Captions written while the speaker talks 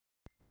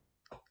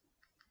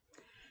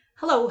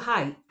Hello,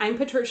 hi, I'm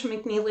Patricia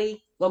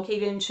McNeely,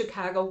 located in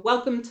Chicago.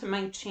 Welcome to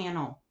my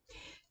channel.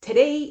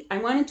 Today, I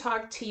want to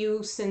talk to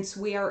you since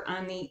we are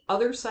on the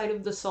other side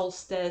of the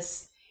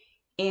solstice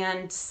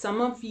and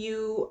some of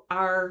you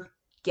are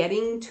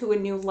getting to a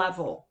new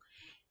level.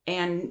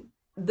 And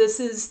this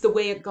is the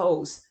way it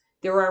goes.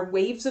 There are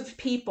waves of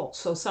people,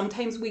 so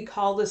sometimes we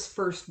call this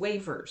first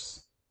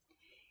wavers.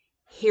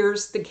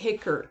 Here's the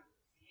kicker.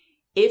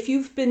 If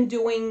you've been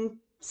doing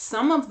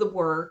some of the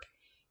work,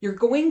 you're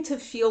going to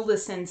feel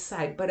this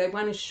inside, but I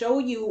want to show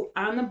you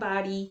on the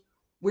body,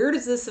 where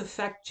does this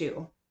affect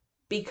you?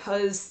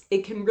 Because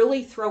it can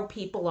really throw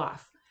people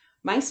off.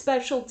 My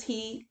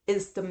specialty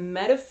is the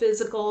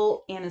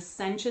metaphysical and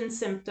ascension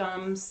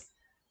symptoms,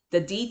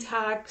 the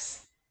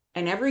detox,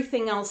 and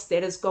everything else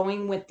that is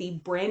going with the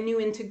brand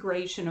new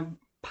integration of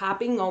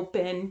popping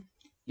open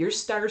your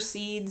star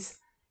seeds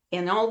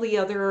and all the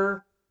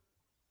other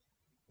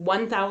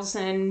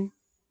 1,000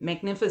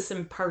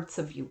 magnificent parts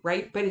of you,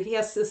 right? But it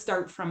has to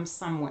start from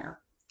somewhere.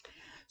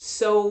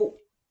 So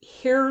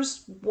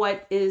here's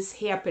what is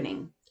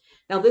happening.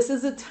 Now, this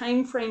is a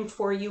time frame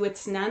for you.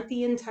 It's not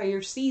the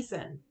entire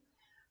season.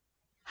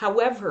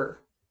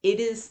 However, it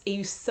is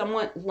a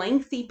somewhat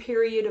lengthy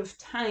period of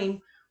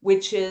time,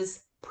 which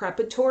is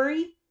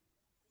preparatory,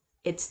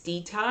 it's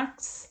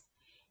detox.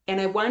 And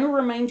I want to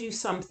remind you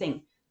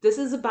something. This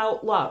is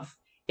about love.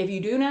 If you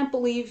do not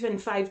believe in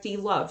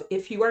 5D love,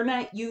 if you are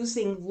not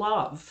using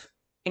love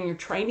and you're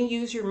trying to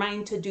use your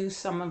mind to do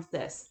some of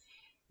this,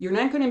 you're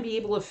not going to be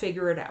able to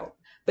figure it out.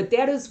 But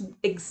that is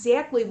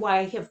exactly why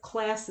I have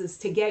classes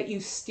to get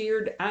you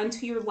steered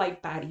onto your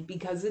light body,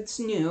 because it's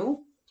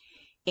new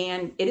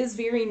and it is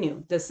very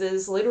new. This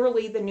is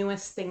literally the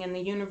newest thing in the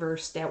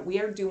universe that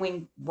we are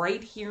doing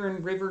right here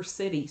in River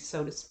City,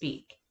 so to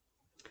speak.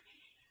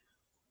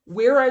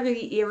 Where are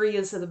the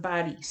areas of the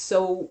body?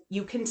 So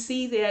you can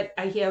see that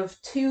I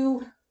have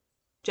two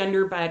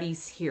gender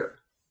bodies here.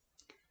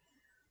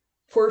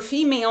 For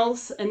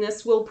females, and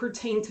this will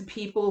pertain to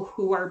people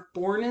who are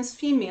born as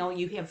female,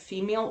 you have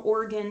female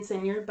organs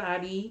in your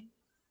body,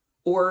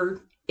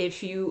 or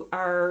if you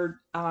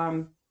are,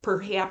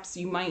 perhaps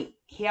you might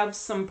have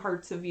some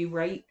parts of you,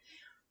 right?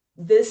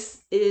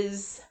 This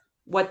is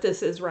what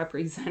this is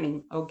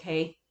representing,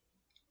 okay?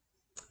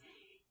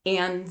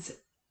 And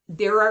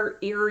there are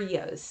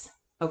areas.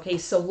 Okay,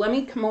 so let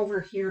me come over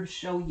here to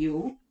show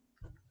you.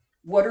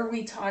 What are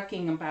we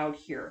talking about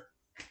here?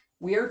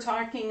 We are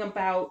talking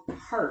about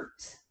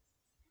heart.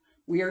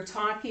 We are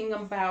talking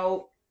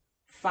about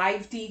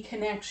 5D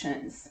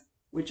connections,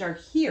 which are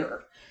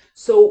here.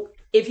 So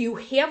if you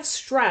have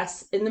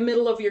stress in the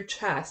middle of your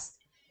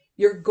chest,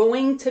 you're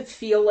going to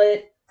feel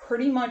it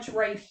pretty much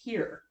right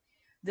here.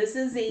 This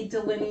is a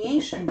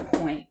delineation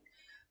point,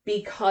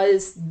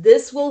 because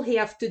this will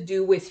have to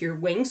do with your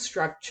wing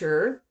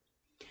structure,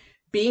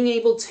 being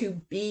able to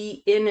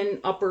be in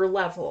an upper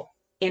level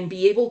and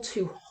be able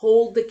to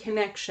hold the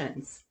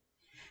connections.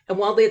 And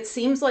while that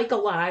seems like a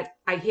lot,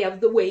 I have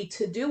the way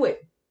to do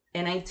it,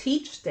 and I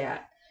teach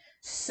that.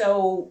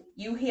 So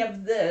you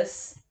have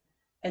this,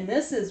 and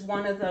this is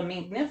one of the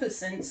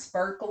magnificent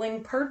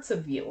sparkling parts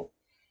of you.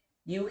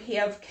 You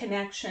have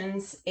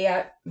connections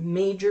at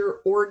major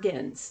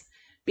organs,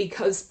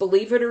 because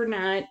believe it or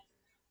not,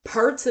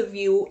 parts of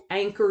you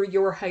anchor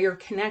your higher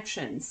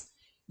connections.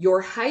 Your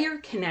higher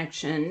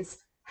connections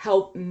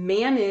help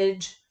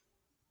manage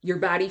your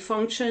body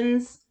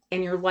functions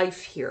and your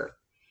life here.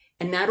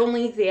 And not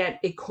only that,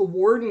 it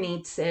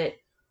coordinates it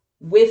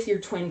with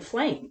your twin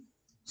flame.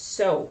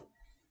 So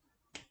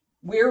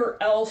where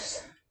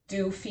else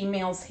do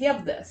females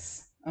have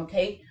this?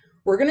 Okay,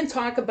 we're going to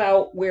talk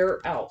about where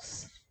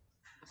else.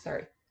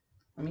 Sorry,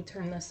 let me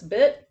turn this a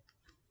bit.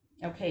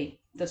 Okay,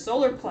 the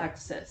solar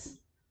plexus.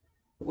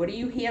 What do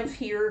you have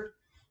here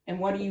and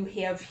what do you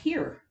have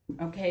here?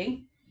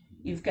 Okay,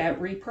 you've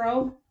got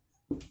repro,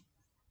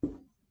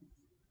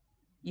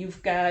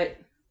 you've got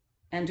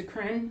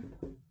endocrine,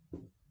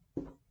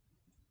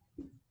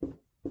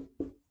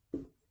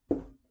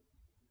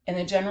 and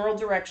the general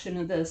direction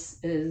of this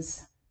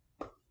is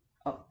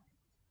up.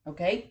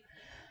 Okay,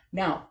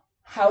 now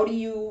how do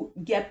you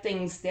get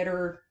things that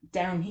are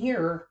down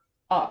here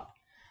up?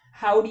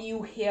 How do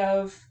you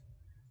have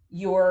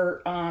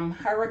your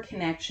Hara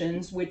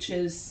connections, which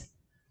is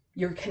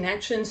your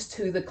connections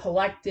to the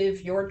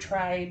collective, your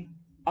tribe,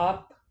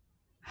 up?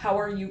 How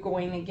are you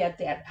going to get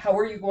that? How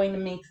are you going to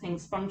make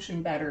things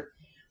function better?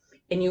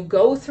 And you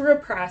go through a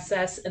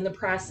process, and the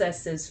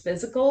process is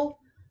physical,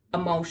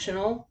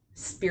 emotional,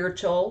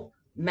 spiritual,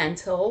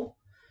 mental,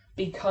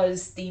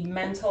 because the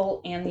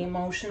mental and the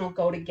emotional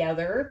go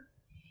together.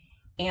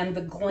 And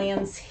the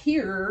glands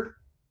here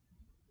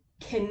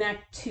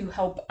connect to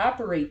help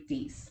operate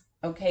these,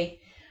 okay?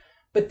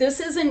 But this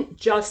isn't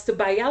just a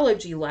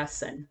biology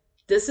lesson.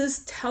 This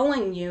is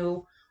telling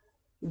you,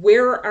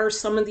 where are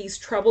some of these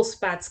trouble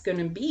spots going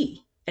to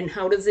be and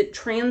how does it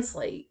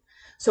translate?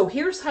 So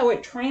here's how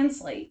it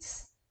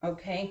translates,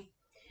 okay?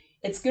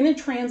 It's going to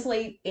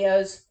translate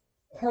as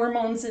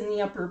hormones in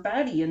the upper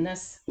body, and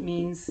this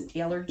means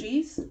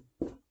allergies,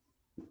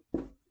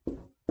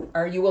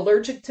 Are you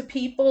allergic to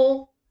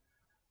people?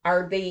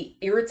 Are they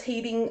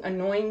irritating,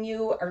 annoying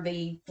you? Are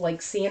they like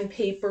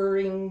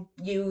sandpapering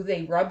you?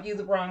 They rub you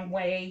the wrong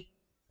way?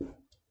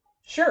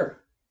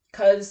 Sure,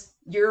 because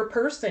you're a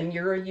person,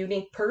 you're a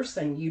unique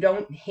person. You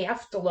don't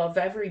have to love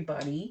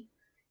everybody.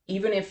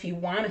 Even if you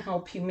want to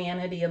help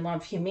humanity and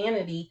love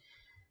humanity,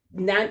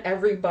 not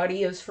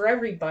everybody is for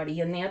everybody,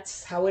 and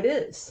that's how it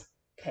is.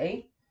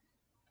 Okay?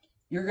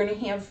 You're going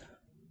to have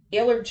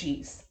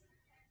allergies.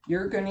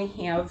 You're going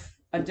to have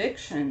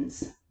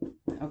addictions.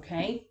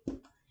 Okay?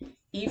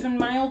 Even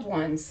mild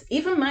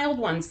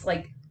ones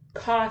like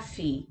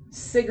coffee,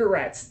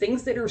 cigarettes,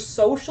 things that are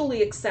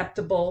socially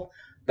acceptable,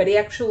 but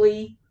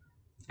actually,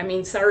 I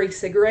mean, sorry,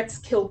 cigarettes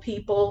kill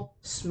people,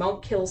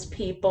 smoke kills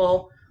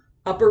people,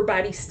 upper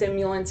body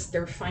stimulants,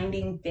 they're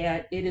finding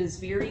that it is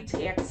very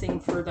taxing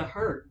for the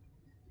heart,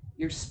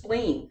 your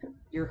spleen,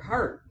 your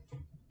heart,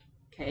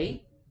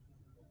 okay?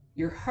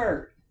 Your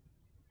heart.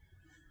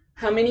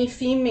 How many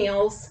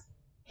females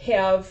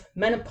have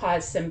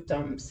menopause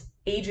symptoms,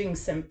 aging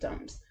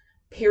symptoms,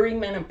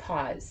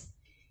 perimenopause,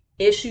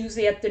 issues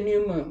at the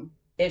new moon,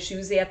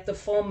 issues at the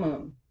full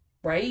moon,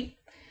 right?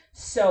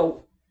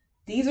 So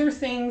these are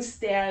things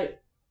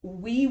that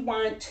we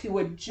want to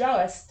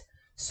adjust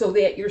so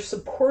that you're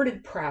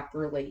supported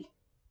properly.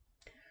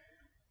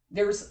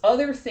 There's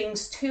other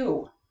things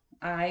too.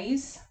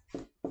 Eyes,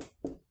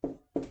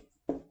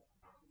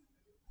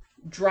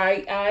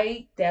 dry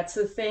eye, that's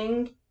a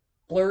thing.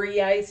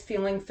 Blurry eyes,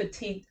 feeling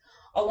fatigued.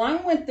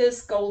 Along with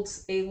this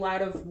goes a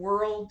lot of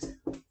world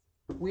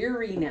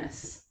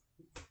weariness.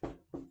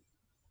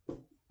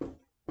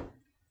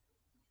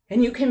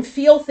 And you can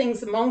feel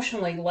things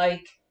emotionally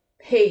like,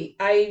 hey,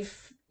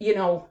 I've,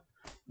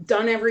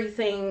 done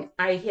everything.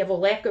 I have a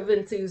lack of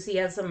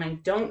enthusiasm. I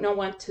don't know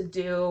what to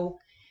do.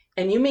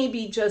 And you may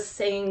be just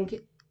saying,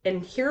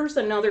 and here's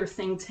another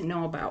thing to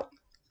know about.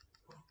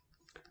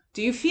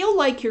 Do you feel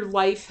like your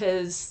life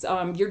has,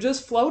 you're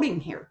just floating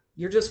here?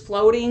 You're just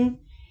floating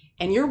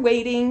and you're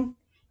waiting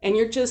and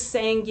you're just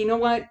saying, you know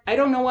what? I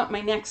don't know what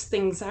my next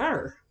things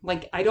are.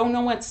 Like, I don't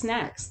know what's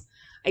next.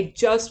 I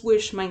just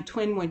wish my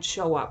twin would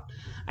show up.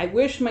 I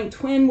wish my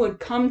twin would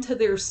come to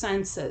their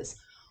senses.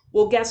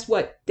 Well, guess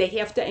what? They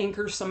have to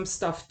anchor some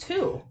stuff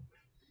too.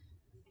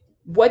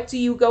 What do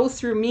you go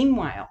through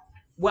meanwhile?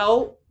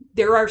 Well,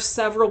 there are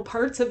several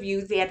parts of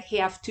you that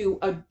have to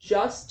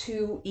adjust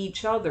to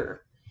each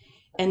other.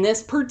 And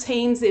this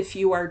pertains if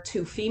you are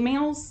two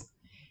females,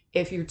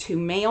 if you're two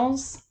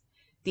males.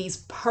 These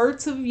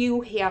parts of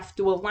you have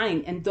to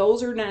align. And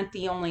those are not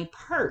the only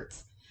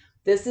parts.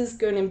 This is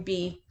going to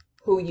be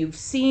who you've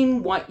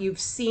seen, what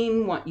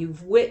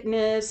you've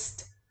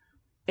witnessed.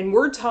 And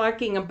we're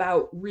talking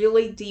about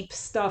really deep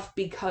stuff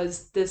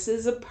because this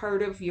is a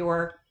part of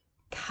your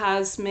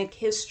cosmic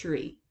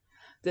history.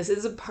 This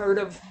is a part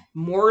of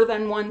more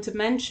than one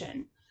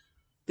dimension.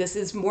 This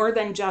is more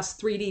than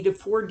just 3D to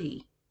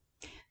 4D.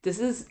 This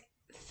is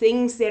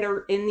things that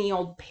are in the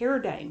old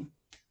paradigm.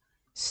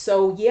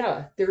 So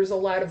yeah, there's a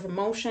lot of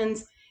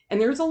emotions and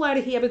there's a lot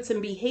of habits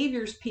and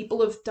behaviors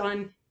people have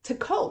done to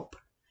cope.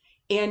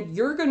 And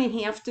you're going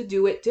to have to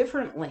do it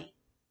differently.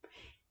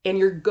 And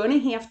you're going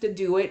to have to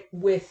do it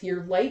with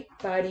your light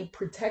body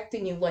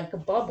protecting you like a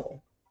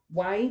bubble.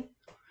 Why?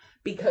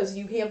 Because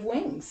you have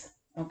wings,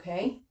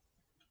 okay?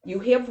 You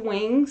have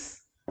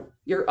wings.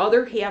 Your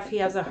other half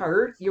has a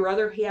heart. Your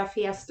other half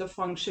has to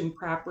function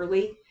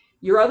properly.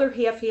 Your other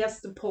half has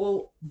to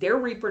pull their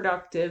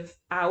reproductive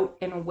out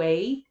and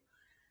away.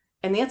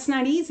 And that's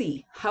not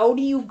easy. How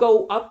do you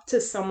go up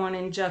to someone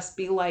and just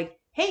be like,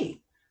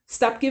 hey,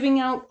 stop giving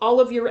out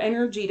all of your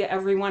energy to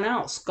everyone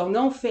else. Go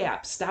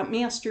nofap. Stop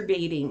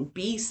masturbating.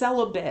 Be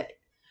celibate.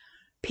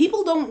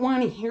 People don't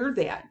want to hear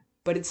that,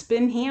 but it's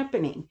been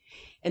happening.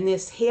 And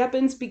this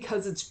happens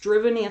because it's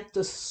driven at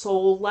the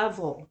soul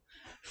level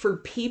for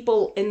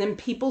people. And then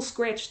people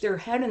scratch their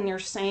head and they're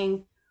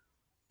saying,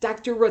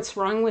 doctor, what's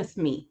wrong with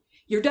me?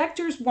 Your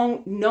doctors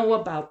won't know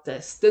about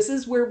this. This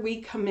is where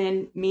we come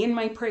in. Me and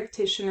my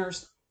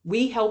practitioners,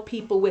 we help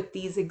people with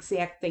these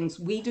exact things.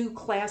 We do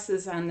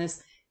classes on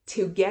this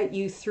to get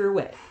you through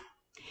it.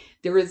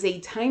 There is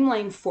a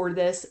timeline for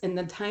this, and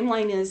the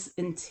timeline is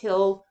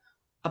until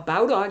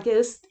about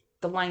August,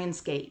 the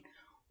Lionsgate.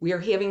 We are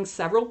having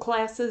several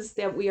classes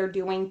that we are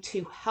doing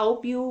to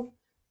help you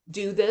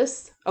do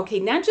this. Okay,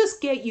 not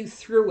just get you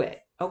through it,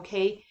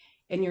 okay?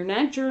 And you're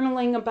not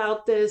journaling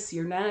about this.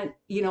 You're not,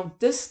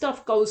 this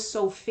stuff goes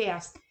so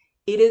fast.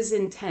 It is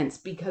intense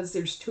because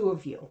there's two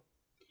of you.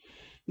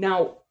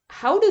 Now,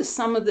 how does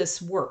some of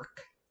this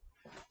work?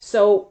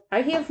 So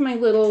I have my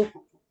little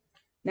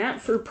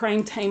not for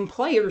primetime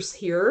players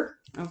here,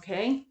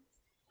 okay?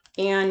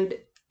 And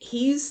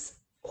he's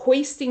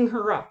hoisting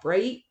her up,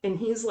 right? And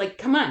he's like,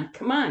 come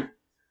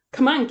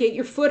on, get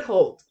your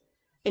foothold.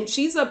 And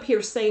she's up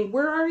here saying,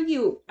 where are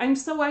you? I'm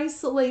so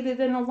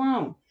isolated and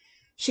alone.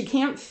 She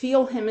can't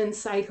feel him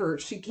inside her.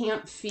 She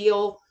can't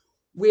feel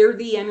where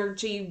the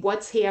energy,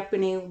 what's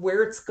happening,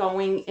 where it's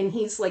going. And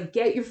he's like,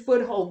 get your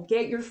foothold,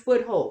 get your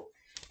foothold.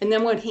 And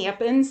then what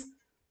happens?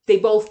 they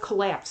both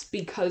collapse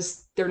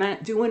because they're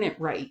not doing it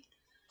right.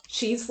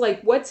 She's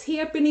like, what's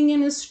happening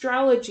in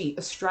astrology?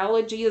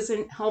 Astrology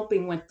isn't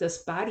helping with this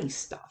body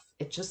stuff.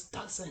 It just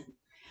doesn't.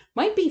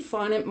 Might be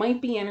fun. It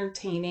might be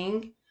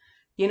entertaining.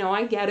 You know,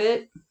 I get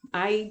it.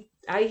 I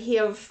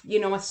have, you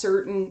know, a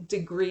certain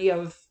degree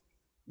of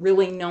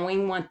really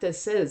knowing what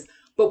this is.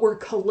 But we're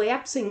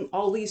collapsing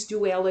all these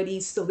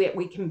dualities so that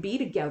we can be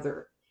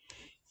together.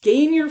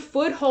 Gain your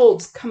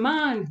footholds. Come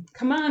on.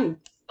 Come on.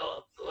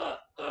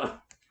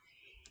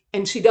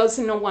 And she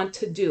doesn't know what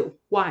to do.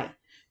 Why?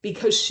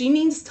 Because she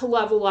needs to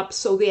level up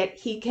so that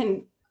he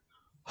can,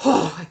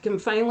 I can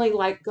finally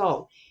let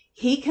go.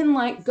 He can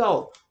let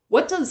go.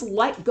 What does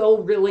let go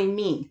really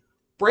mean?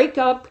 Break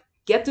up,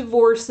 get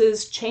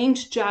divorces,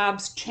 change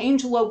jobs,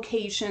 change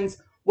locations,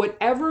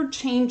 whatever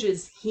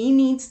changes he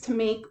needs to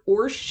make,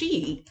 or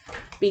she,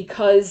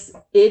 because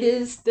it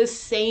is the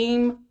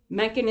same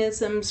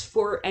mechanisms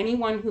for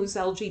anyone who's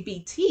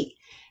LGBT.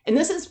 And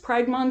this is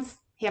Pride Month.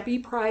 Happy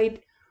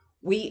Pride.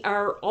 We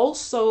are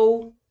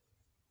also,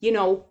 you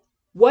know,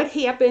 what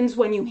happens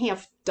when you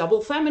have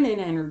double feminine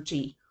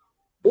energy?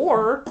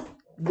 Or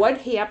what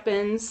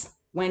happens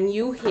when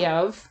you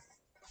have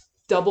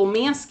double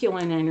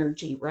masculine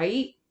energy,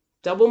 right?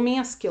 Double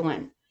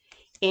masculine.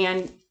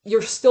 And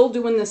you're still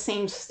doing the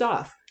same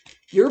stuff.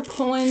 You're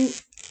pulling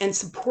and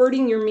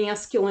supporting your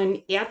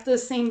masculine at the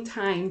same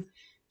time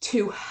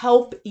to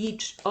help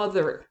each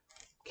other,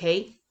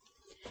 okay?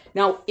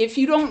 Now, if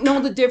you don't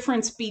know the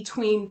difference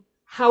between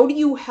how do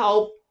you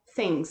help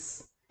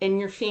things in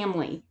your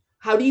family,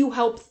 how do you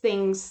help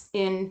things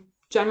in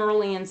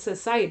generally in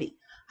society,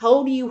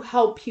 how do you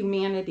help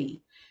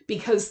humanity?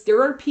 Because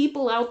there are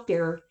people out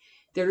there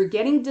that are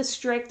getting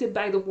distracted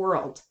by the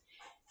world.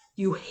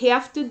 You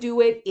have to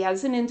do it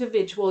as an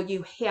individual.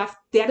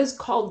 That is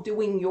called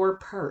doing your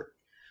part.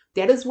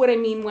 That is what I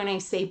mean when I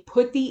say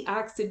put the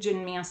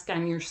oxygen mask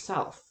on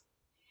yourself.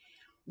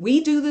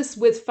 We do this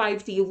with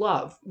 5D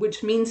love,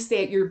 which means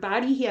that your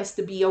body has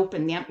to be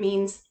open. That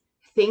means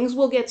things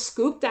will get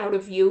scooped out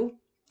of you.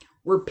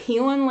 We're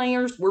peeling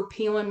layers. We're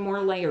peeling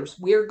more layers.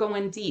 We're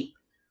going deep.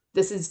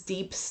 This is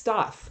deep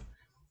stuff.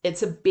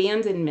 It's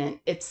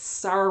abandonment. It's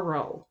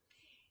sorrow.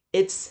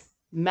 It's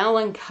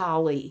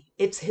melancholy.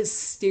 It's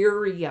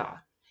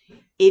hysteria.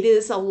 It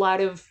is a lot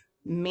of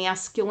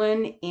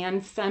masculine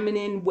and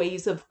feminine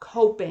ways of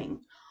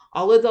coping.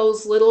 All of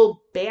those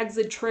little bags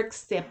of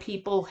tricks that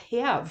people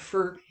have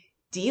for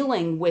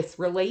dealing with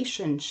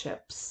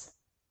relationships.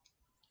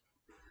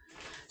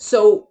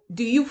 So,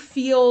 do you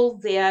feel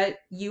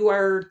that you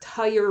are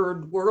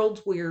tired,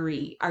 world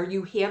weary? Are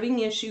you having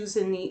issues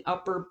in the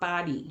upper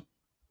body?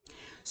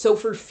 So,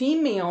 for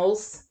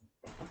females,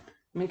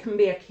 let me come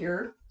back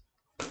here.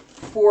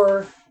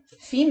 For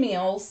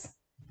females,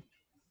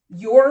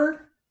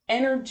 your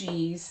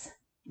energies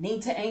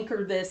need to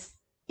anchor this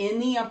in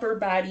the upper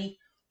body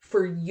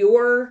for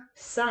your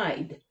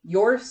side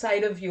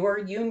of your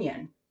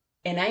union.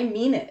 And I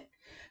mean it,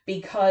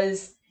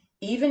 because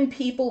even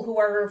people who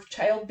are of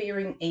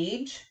childbearing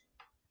age,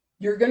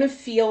 you're going to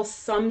feel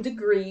some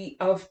degree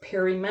of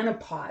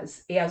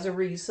perimenopause as a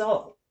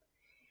result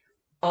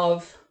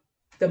of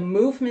the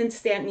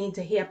movements that need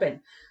to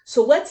happen.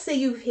 So let's say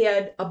you've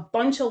had a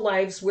bunch of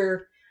lives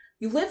where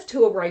you lived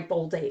to a ripe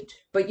old age,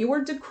 but you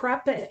were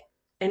decrepit,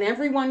 and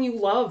everyone you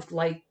loved,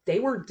 like, they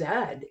were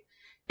dead,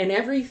 and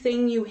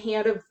everything you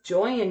had of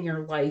joy in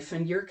your life,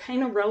 and you're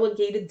kind of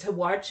relegated to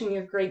watching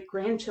your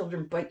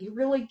great-grandchildren, but you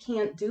really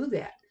can't do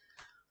that.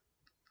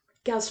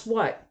 Guess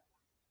what?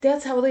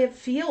 That's how that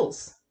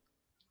feels.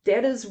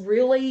 That is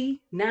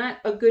really not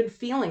a good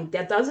feeling.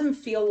 That doesn't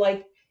feel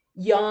like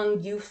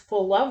young,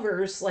 youthful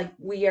lovers like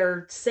we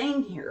are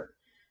saying here.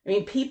 I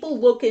mean, people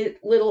look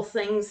at little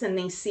things and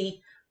they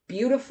see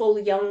beautiful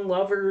young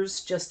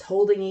lovers just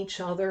holding each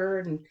other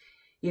and,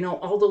 you know,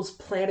 all those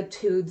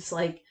platitudes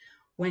like,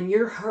 when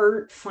your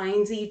heart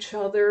finds each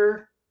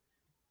other,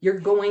 you're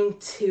going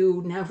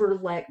to never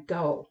let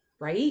go,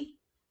 right?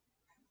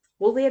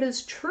 Well, that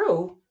is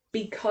true,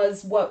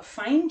 because what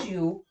finds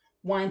you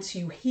wants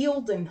you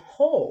healed and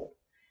whole,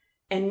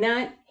 and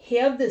not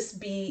have this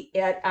be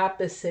at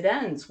opposite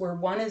ends where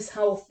one is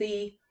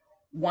healthy,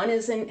 one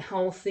isn't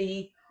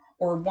healthy,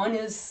 or one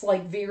is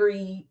like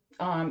very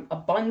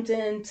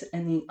abundant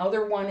and the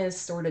other one is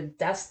sort of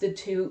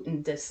destitute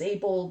and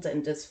disabled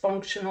and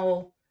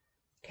dysfunctional.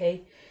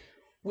 Okay,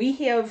 we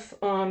have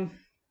on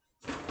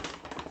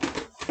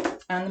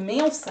the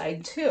male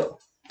side too.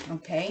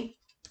 Okay,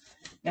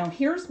 now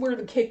here's where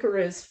the kicker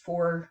is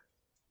for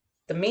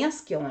the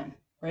masculine,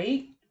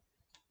 right?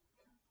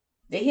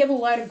 They have a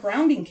lot of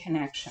grounding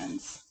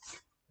connections.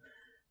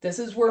 This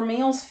is where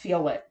males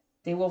feel it.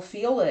 They will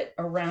feel it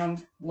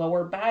around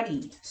lower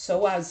body,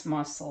 psoas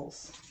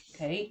muscles,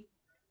 okay?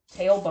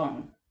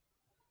 Tailbone.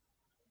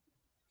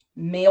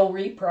 Male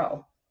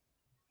repro,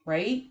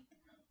 right?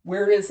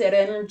 Where does that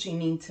energy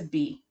need to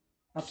be?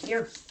 Up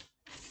here,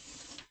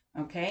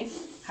 okay?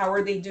 How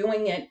are they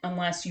doing it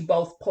unless you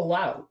both pull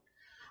out?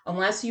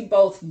 Unless you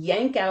both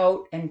yank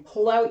out and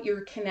pull out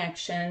your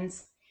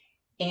connections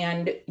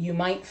And you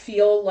might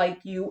feel like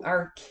you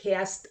are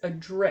cast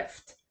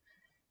adrift,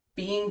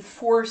 being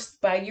forced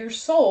by your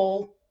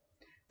soul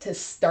to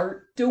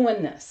start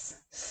doing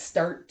this.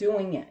 Start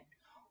doing it.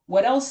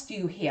 What else do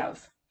you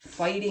have?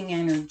 Fighting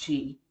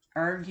energy,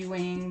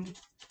 arguing,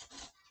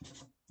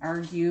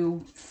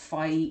 argue,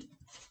 fight,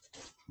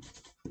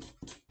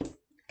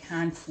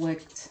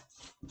 conflict.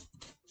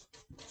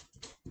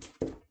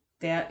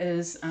 That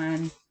is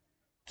on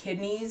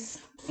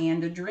kidneys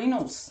and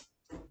adrenals,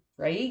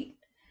 right?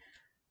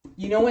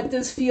 You know what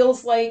this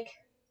feels like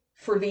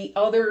for the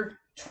other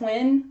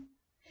twin?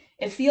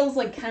 It feels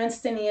like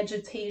constant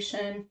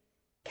agitation,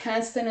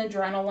 constant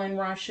adrenaline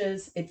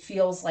rushes. It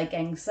feels like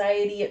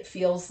anxiety. It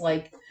feels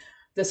like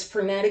this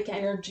frenetic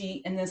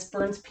energy, and this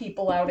burns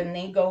people out and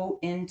they go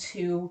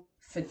into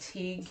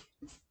fatigue.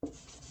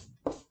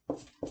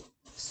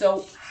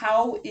 So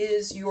how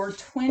is your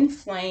twin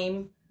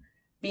flame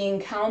being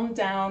calmed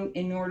down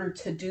in order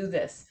to do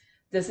this?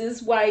 This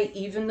is why,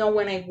 even though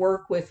when I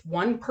work with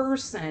one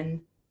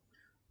person,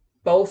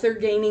 both are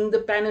gaining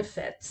the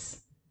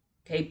benefits.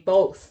 Okay,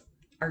 both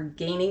are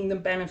gaining the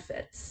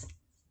benefits.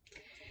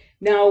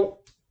 Now,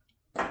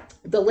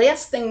 the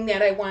last thing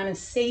that I want to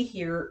say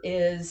here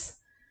is,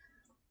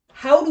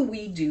 how do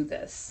we do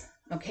this?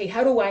 Okay,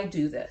 how do I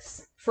do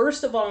this?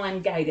 First of all,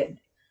 I'm guided.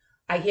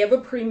 I have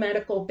a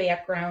pre-medical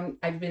background.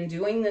 I've been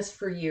doing this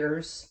for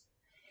years.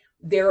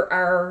 There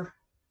are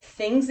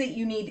things that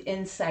you need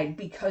inside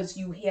because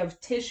you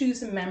have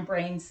tissues and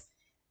membranes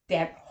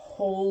that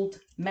hold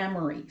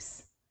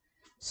memories.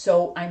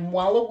 So I'm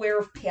well aware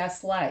of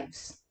past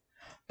lives.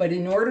 But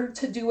in order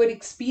to do it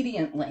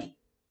expediently,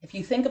 if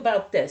you think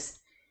about this,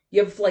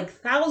 you have like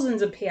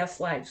thousands of past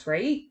lives,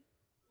 right?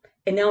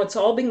 And now it's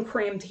all been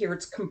crammed here.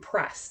 It's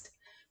compressed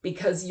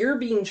because you're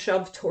being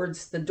shoved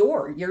towards the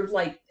door. You're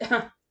like,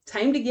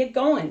 time to get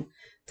going.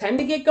 Time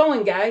to get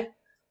going, guy.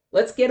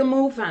 Let's get a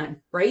move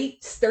on,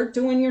 right? Start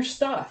doing your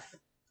stuff.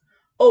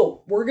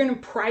 Oh, we're going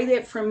to pry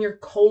that from your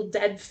cold,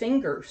 dead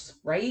fingers,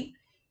 right?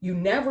 You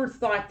never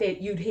thought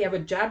that you'd have a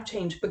job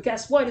change, but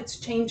guess what? It's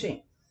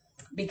changing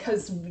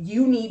because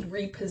you need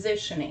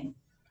repositioning.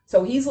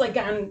 So he's like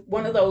on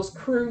one of those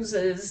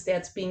cruises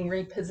that's being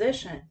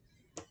repositioned.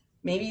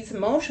 Maybe he's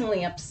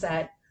emotionally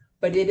upset,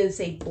 but it is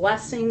a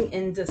blessing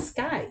in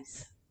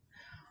disguise.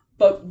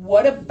 But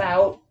what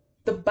about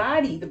the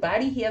body? The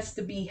body has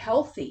to be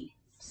healthy.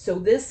 So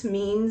this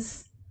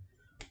means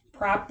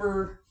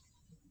proper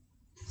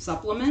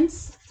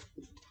supplements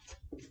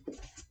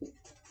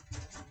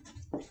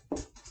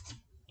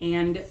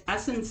and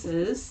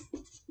essences,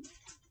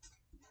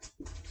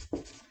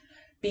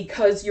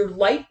 because your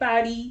light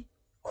body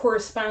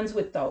corresponds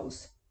with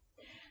those.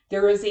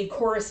 There is a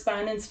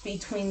correspondence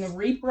between the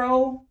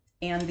repro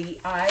and the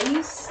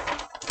eyes.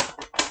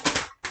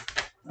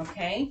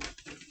 Okay?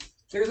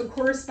 There's a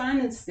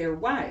correspondence there.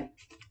 Why?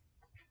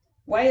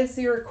 Why is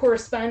there a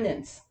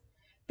correspondence?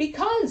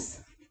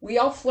 Because we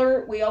all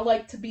flirt. We all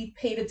like to be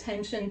paid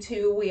attention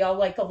to. We all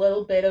like a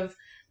little bit of,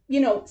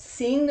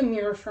 seeing the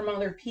mirror from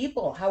other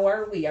people. How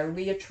are we? Are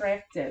we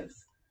attractive?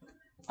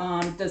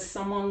 Does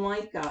someone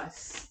like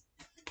us?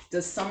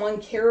 Does someone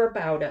care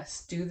about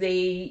us? Do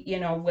they,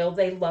 will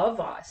they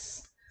love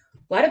us?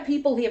 A lot of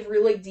people have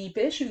really deep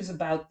issues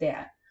about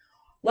that.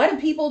 A lot of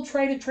people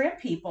try to trap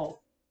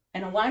people.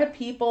 And a lot of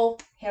people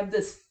have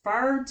this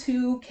far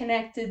too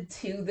connected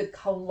to the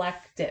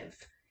collective.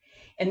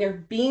 And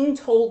they're being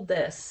told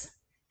this.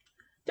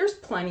 There's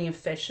plenty of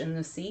fish in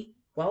the sea.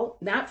 Well,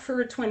 not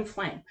for a twin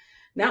flame.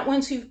 Not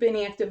once you've been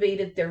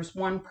activated, there's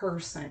one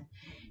person.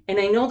 And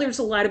I know there's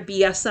a lot of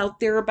BS out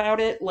there about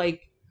it,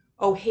 like,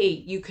 oh, hey,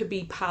 you could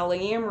be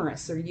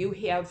polyamorous, or you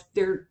have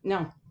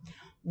no.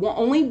 Well,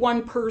 only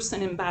one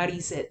person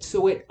embodies it.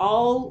 So it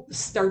all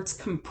starts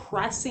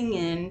compressing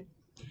in,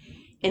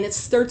 and it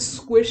starts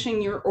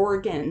squishing your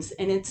organs,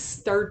 and it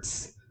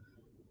starts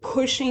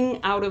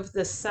pushing out of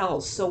the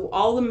cells. So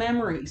all the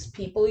memories,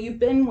 people you've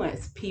been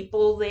with,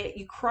 people that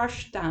you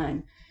crushed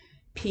on,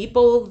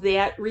 people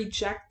that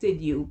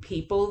rejected you,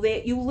 people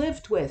that you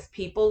lived with,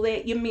 people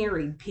that you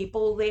married,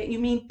 people that you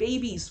made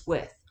babies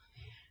with.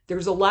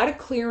 There's a lot of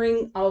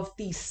clearing of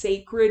the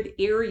sacred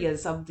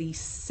areas, of the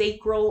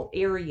sacral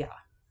area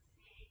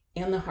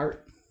and the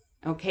heart,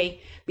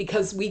 okay?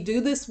 Because we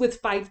do this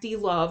with 5D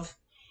love,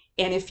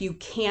 and if you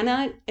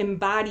cannot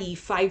embody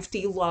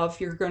 5D love,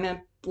 you're going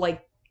to,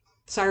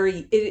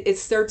 it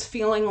starts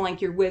feeling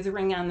like you're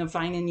withering on the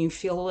vine and you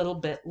feel a little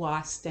bit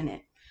lost in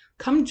it.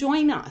 Come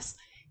join us.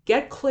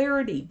 Get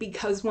clarity,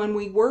 because when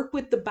we work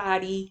with the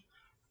body,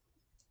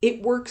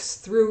 it works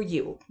through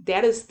you.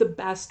 That is the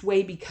best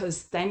way,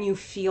 because then you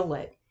feel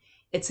it.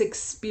 It's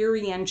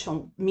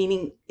experiential,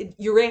 meaning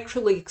you're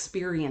actually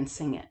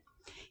experiencing it.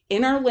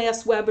 In our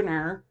last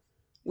webinar,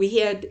 we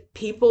had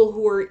people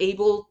who were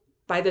able,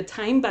 by the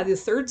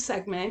third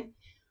segment,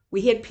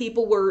 we had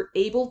people who were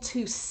able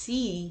to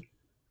see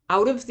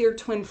out of their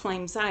twin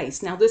flame's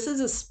eyes. Now, this is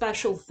a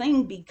special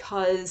thing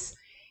because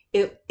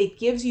it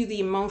gives you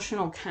the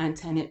emotional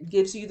content, it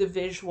gives you the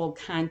visual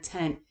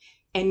content,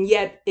 and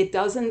yet it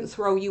doesn't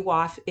throw you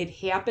off. It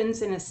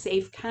happens in a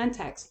safe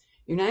context.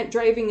 You're not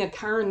driving a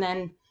car and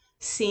then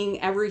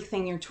seeing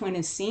everything your twin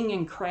is seeing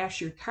and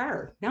crash your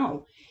car.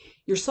 No,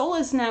 your soul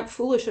is not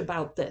foolish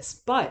about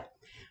this, but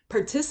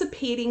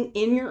participating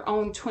in your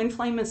own twin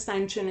flame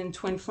ascension and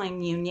twin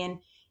flame union,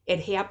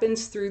 it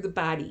happens through the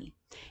body,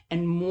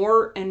 and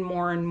more and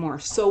more and more.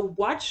 So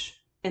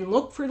watch and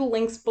look for the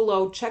links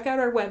below. Check out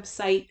our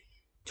website,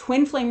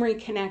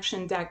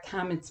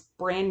 twinflamereconnection.com. It's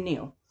brand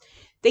new.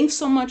 Thanks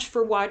so much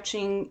for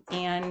watching,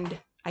 and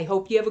I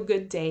hope you have a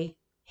good day.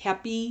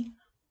 Happy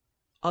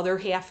other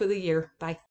half of the year. Bye.